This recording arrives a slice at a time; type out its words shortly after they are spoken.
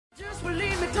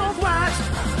Don't watch.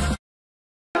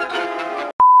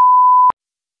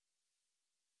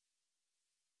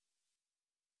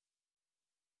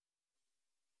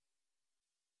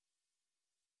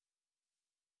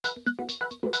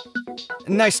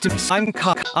 Nice to meet you.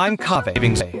 I'm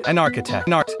Kave, an architect.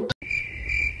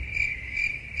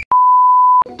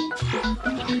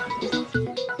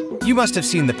 You must have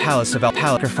seen the Palace of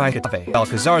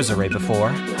Alcazar's before.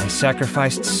 I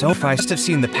sacrificed have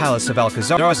seen the Palace of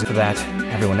Alcazar's for that.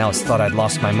 Everyone else thought I'd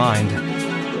lost my mind.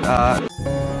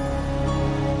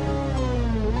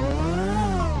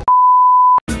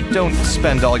 Don't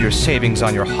spend all your savings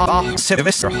on your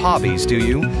hobbies, do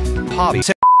you?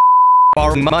 Hobbies.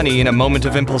 Borrow money in a moment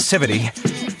of impulsivity.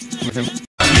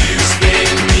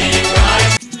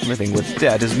 Living with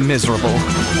debt is miserable.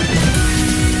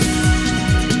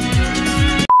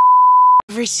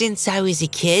 Ever since I was a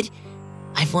kid,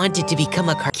 I've wanted to become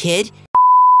a kid.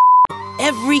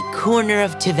 Every corner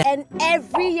of Teyvat. And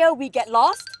every year we get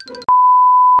lost?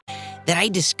 That I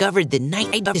discovered the night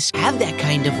I have that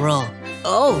kind of role.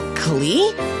 Oh,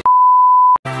 Klee?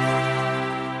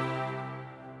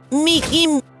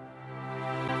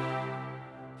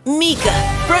 Mika,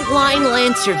 frontline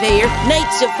land surveyor,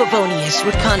 Knights of Favonius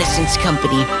Reconnaissance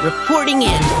Company, reporting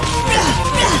in.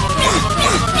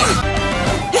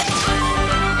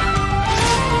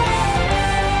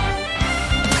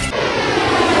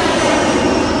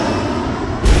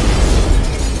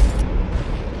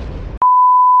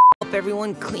 Help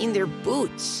everyone clean their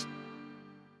boots.